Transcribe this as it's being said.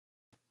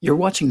You're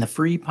watching the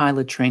free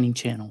pilot training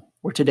channel,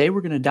 where today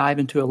we're going to dive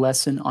into a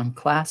lesson on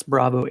Class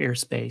Bravo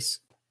airspace.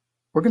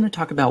 We're going to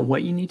talk about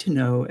what you need to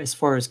know as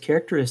far as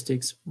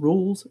characteristics,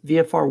 rules,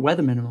 VFR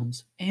weather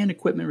minimums, and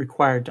equipment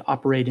required to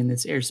operate in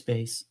this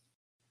airspace.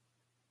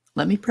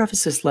 Let me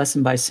preface this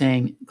lesson by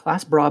saying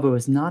Class Bravo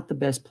is not the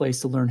best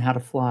place to learn how to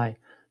fly,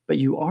 but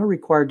you are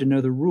required to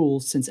know the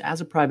rules since as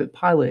a private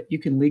pilot, you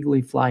can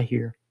legally fly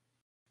here.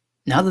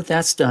 Now that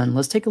that's done,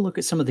 let's take a look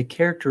at some of the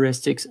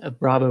characteristics of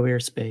Bravo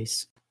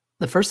airspace.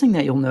 The first thing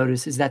that you'll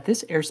notice is that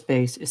this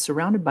airspace is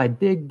surrounded by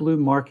big blue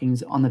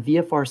markings on the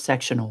VFR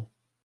sectional.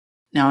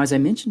 Now, as I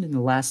mentioned in the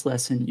last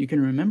lesson, you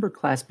can remember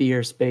Class B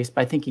airspace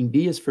by thinking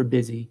B is for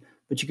busy,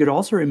 but you could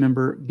also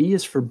remember B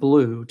is for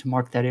blue to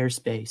mark that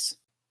airspace.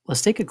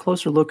 Let's take a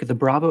closer look at the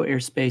Bravo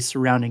airspace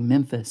surrounding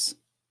Memphis.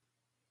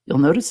 You'll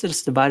notice that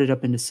it's divided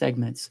up into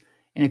segments,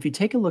 and if you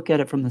take a look at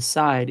it from the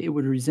side, it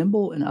would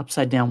resemble an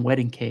upside-down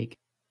wedding cake.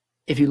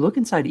 If you look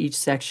inside each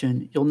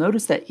section, you'll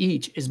notice that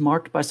each is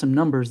marked by some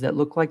numbers that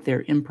look like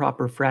they're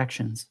improper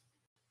fractions.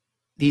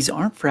 These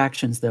aren't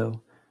fractions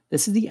though.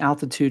 This is the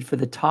altitude for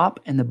the top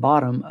and the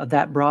bottom of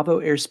that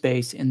Bravo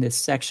airspace in this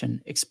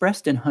section,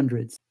 expressed in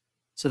hundreds.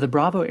 So the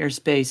Bravo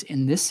airspace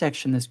in this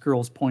section this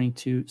girl is pointing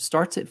to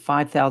starts at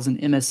 5,000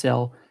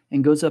 MSL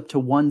and goes up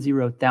to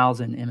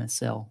 10,000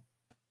 MSL.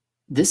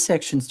 This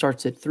section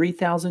starts at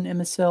 3,000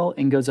 MSL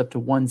and goes up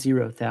to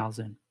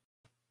 10,000.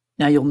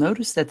 Now you'll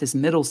notice that this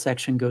middle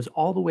section goes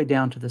all the way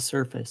down to the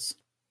surface.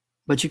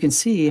 But you can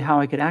see how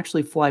I could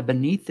actually fly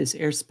beneath this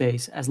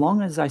airspace as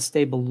long as I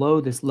stay below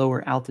this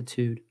lower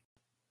altitude.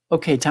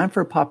 Okay, time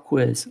for a pop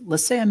quiz.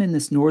 Let's say I'm in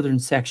this northern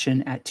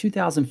section at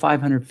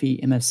 2,500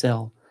 feet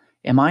MSL.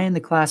 Am I in the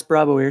Class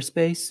Bravo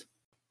airspace?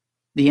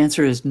 The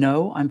answer is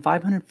no, I'm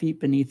 500 feet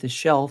beneath the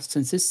shelf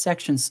since this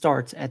section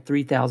starts at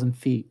 3,000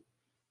 feet.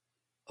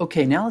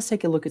 Okay, now let's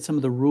take a look at some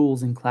of the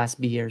rules in Class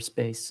B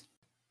airspace.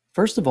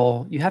 First of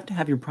all, you have to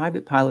have your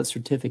private pilot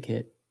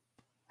certificate.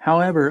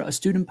 However, a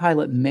student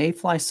pilot may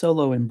fly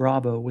solo in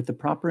Bravo with the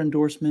proper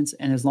endorsements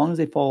and as long as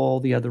they follow all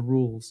the other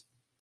rules.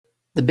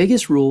 The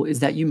biggest rule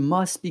is that you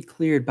must be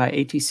cleared by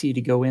ATC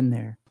to go in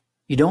there.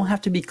 You don't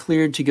have to be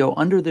cleared to go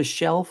under the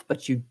shelf,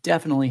 but you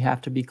definitely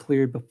have to be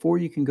cleared before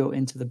you can go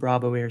into the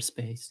Bravo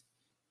airspace.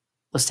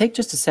 Let's take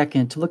just a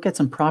second to look at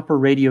some proper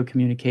radio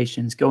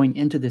communications going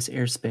into this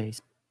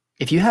airspace.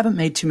 If you haven't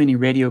made too many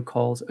radio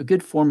calls, a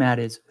good format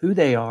is who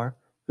they are,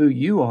 who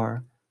you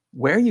are,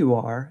 where you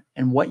are,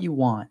 and what you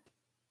want.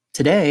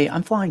 Today,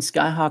 I'm flying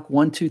Skyhawk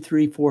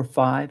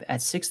 12345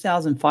 at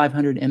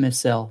 6,500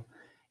 MSL,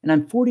 and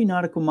I'm 40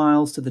 nautical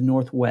miles to the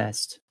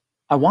northwest.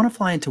 I want to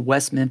fly into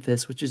West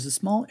Memphis, which is a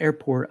small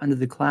airport under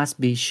the Class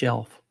B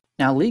shelf.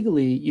 Now,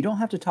 legally, you don't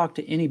have to talk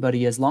to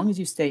anybody as long as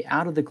you stay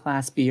out of the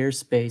Class B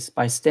airspace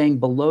by staying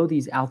below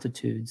these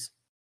altitudes.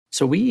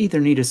 So we either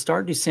need to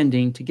start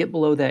descending to get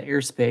below that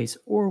airspace,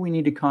 or we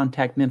need to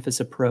contact Memphis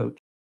Approach.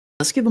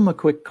 Let's give them a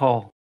quick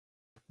call.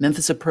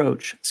 Memphis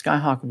Approach,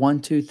 Skyhawk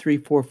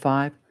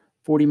 12345,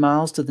 40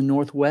 miles to the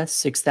northwest,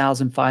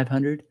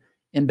 6,500,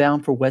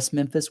 inbound for West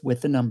Memphis with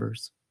the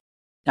numbers.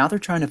 Now they're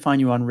trying to find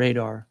you on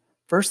radar.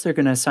 First, they're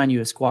going to assign you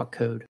a squawk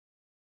code.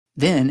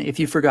 Then, if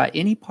you forgot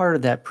any part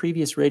of that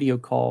previous radio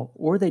call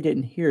or they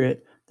didn't hear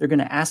it, they're going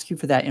to ask you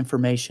for that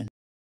information.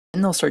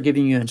 Then they'll start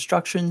giving you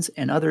instructions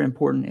and other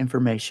important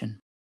information.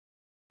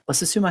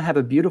 Let's assume I have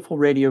a beautiful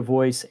radio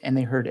voice and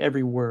they heard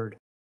every word.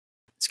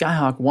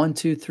 Skyhawk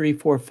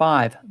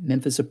 12345,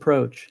 Memphis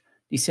Approach.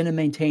 Descend and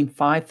maintain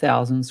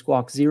 5,000,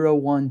 squawk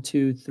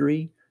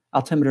 0123,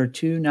 altimeter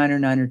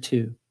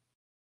 299er2.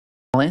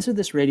 I'll answer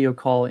this radio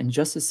call in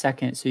just a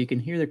second so you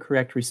can hear the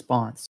correct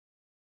response.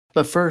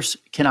 But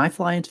first, can I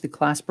fly into the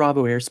Class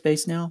Bravo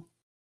airspace now?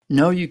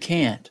 No, you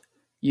can't.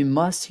 You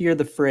must hear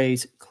the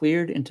phrase,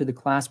 cleared into the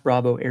Class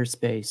Bravo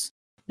airspace.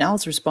 Now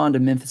let's respond to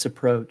Memphis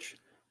Approach.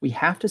 We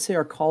have to say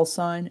our call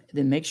sign,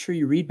 then make sure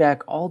you read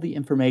back all the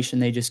information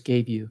they just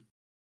gave you.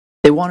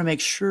 They want to make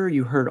sure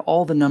you heard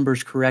all the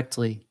numbers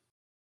correctly.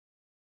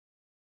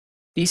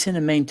 Descend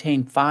and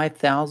maintain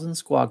 5,000,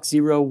 squawk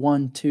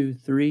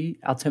 0123,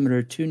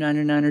 altimeter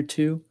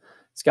 299er2,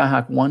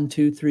 Skyhawk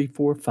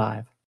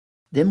 12345.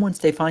 Then once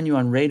they find you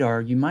on radar,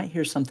 you might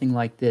hear something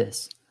like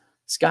this.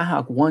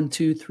 Skyhawk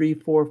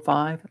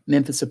 12345,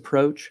 Memphis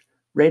Approach,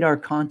 radar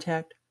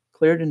contact,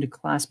 cleared into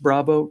Class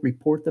Bravo,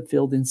 report the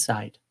field in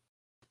sight.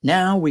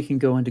 Now we can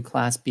go into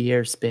Class B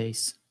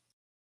airspace.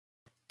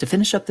 To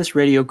finish up this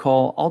radio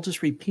call, I'll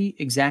just repeat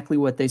exactly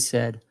what they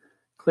said.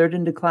 Cleared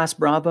into Class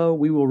Bravo,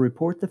 we will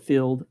report the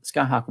field,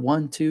 Skyhawk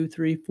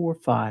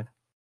 12345.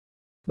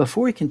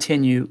 Before we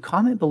continue,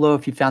 comment below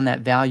if you found that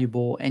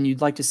valuable and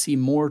you'd like to see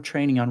more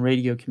training on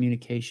radio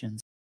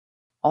communications.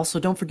 Also,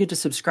 don't forget to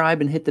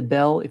subscribe and hit the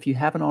bell if you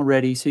haven't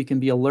already so you can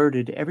be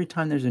alerted every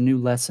time there's a new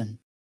lesson.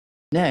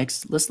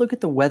 Next, let's look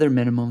at the weather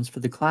minimums for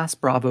the Class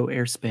Bravo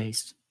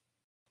airspace.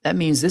 That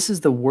means this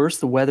is the worst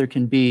the weather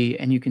can be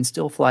and you can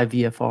still fly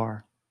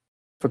VFR.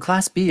 For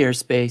Class B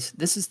airspace,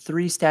 this is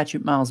 3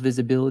 statute miles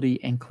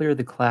visibility and clear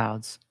the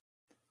clouds.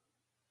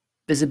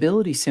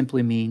 Visibility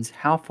simply means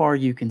how far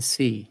you can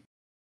see.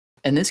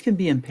 And this can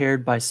be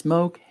impaired by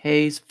smoke,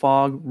 haze,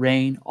 fog,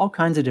 rain, all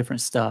kinds of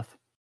different stuff.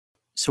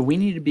 So we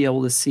need to be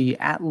able to see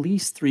at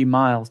least 3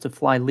 miles to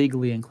fly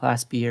legally in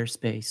Class B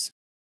airspace.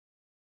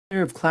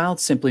 Clear of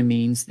clouds simply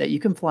means that you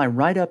can fly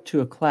right up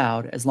to a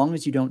cloud as long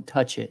as you don't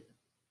touch it.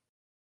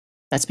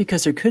 That's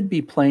because there could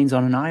be planes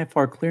on an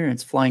IFR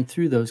clearance flying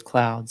through those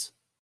clouds,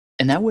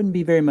 and that wouldn't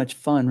be very much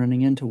fun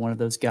running into one of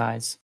those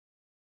guys.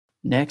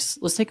 Next,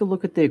 let's take a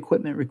look at the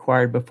equipment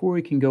required before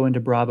we can go into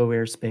Bravo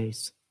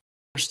airspace.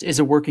 First is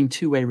a working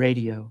two-way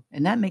radio,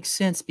 and that makes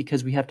sense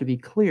because we have to be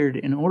cleared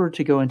in order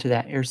to go into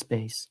that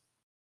airspace.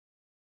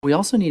 We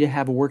also need to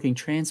have a working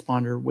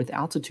transponder with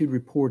altitude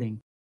reporting.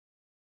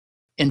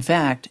 In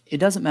fact, it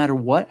doesn't matter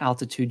what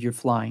altitude you're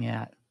flying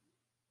at.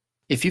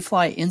 If you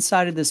fly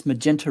inside of this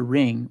magenta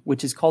ring,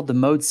 which is called the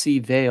Mode C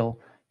veil,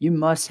 you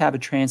must have a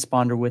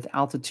transponder with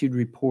altitude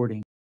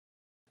reporting.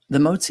 The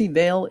Mode C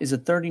veil is a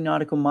 30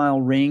 nautical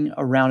mile ring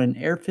around an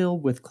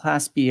airfield with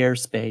Class B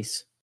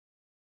airspace.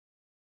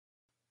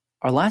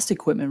 Our last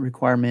equipment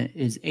requirement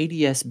is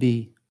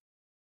ADS-B.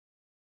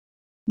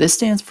 This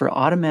stands for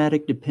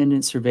Automatic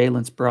Dependent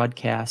Surveillance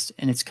Broadcast,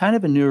 and it's kind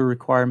of a newer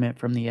requirement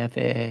from the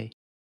FAA.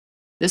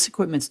 This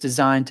equipment's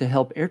designed to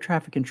help air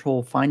traffic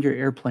control find your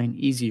airplane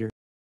easier.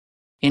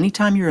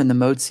 Anytime you're in the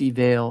Mode C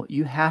veil,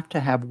 you have to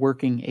have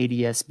working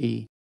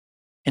ADS-B.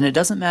 And it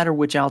doesn't matter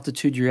which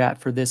altitude you're at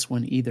for this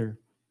one either.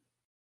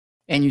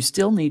 And you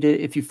still need it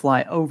if you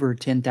fly over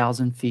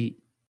 10,000 feet.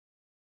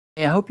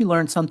 Hey, I hope you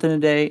learned something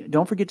today.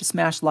 Don't forget to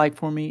smash like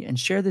for me and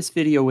share this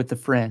video with a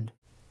friend.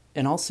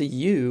 And I'll see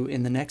you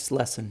in the next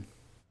lesson.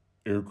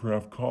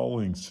 Aircraft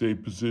calling, stay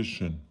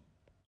position.